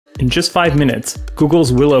In just 5 minutes,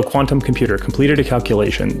 Google's Willow quantum computer completed a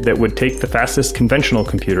calculation that would take the fastest conventional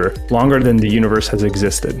computer longer than the universe has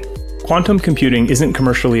existed. Quantum computing isn't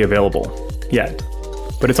commercially available yet,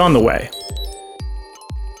 but it's on the way.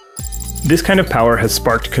 This kind of power has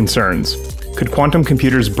sparked concerns. Could quantum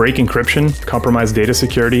computers break encryption, compromise data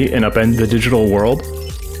security, and upend the digital world?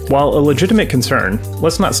 While a legitimate concern,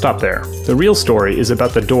 let's not stop there. The real story is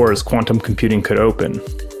about the doors quantum computing could open.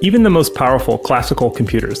 Even the most powerful classical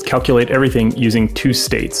computers calculate everything using two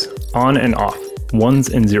states, on and off, ones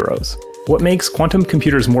and zeros. What makes quantum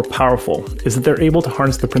computers more powerful is that they're able to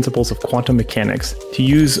harness the principles of quantum mechanics to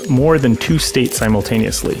use more than two states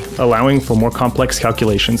simultaneously, allowing for more complex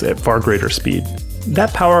calculations at far greater speed.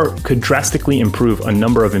 That power could drastically improve a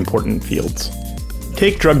number of important fields.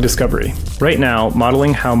 Take drug discovery. Right now,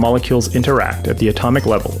 modeling how molecules interact at the atomic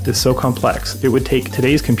level is so complex, it would take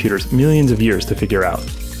today's computers millions of years to figure out.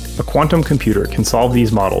 A quantum computer can solve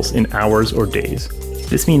these models in hours or days.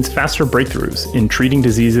 This means faster breakthroughs in treating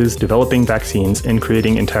diseases, developing vaccines, and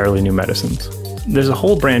creating entirely new medicines. There's a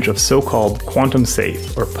whole branch of so-called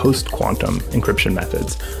quantum-safe or post-quantum encryption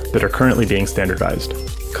methods that are currently being standardized.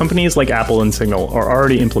 Companies like Apple and Signal are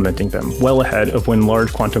already implementing them well ahead of when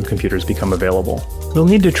large quantum computers become available. We'll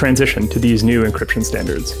need to transition to these new encryption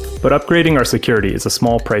standards, but upgrading our security is a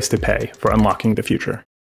small price to pay for unlocking the future.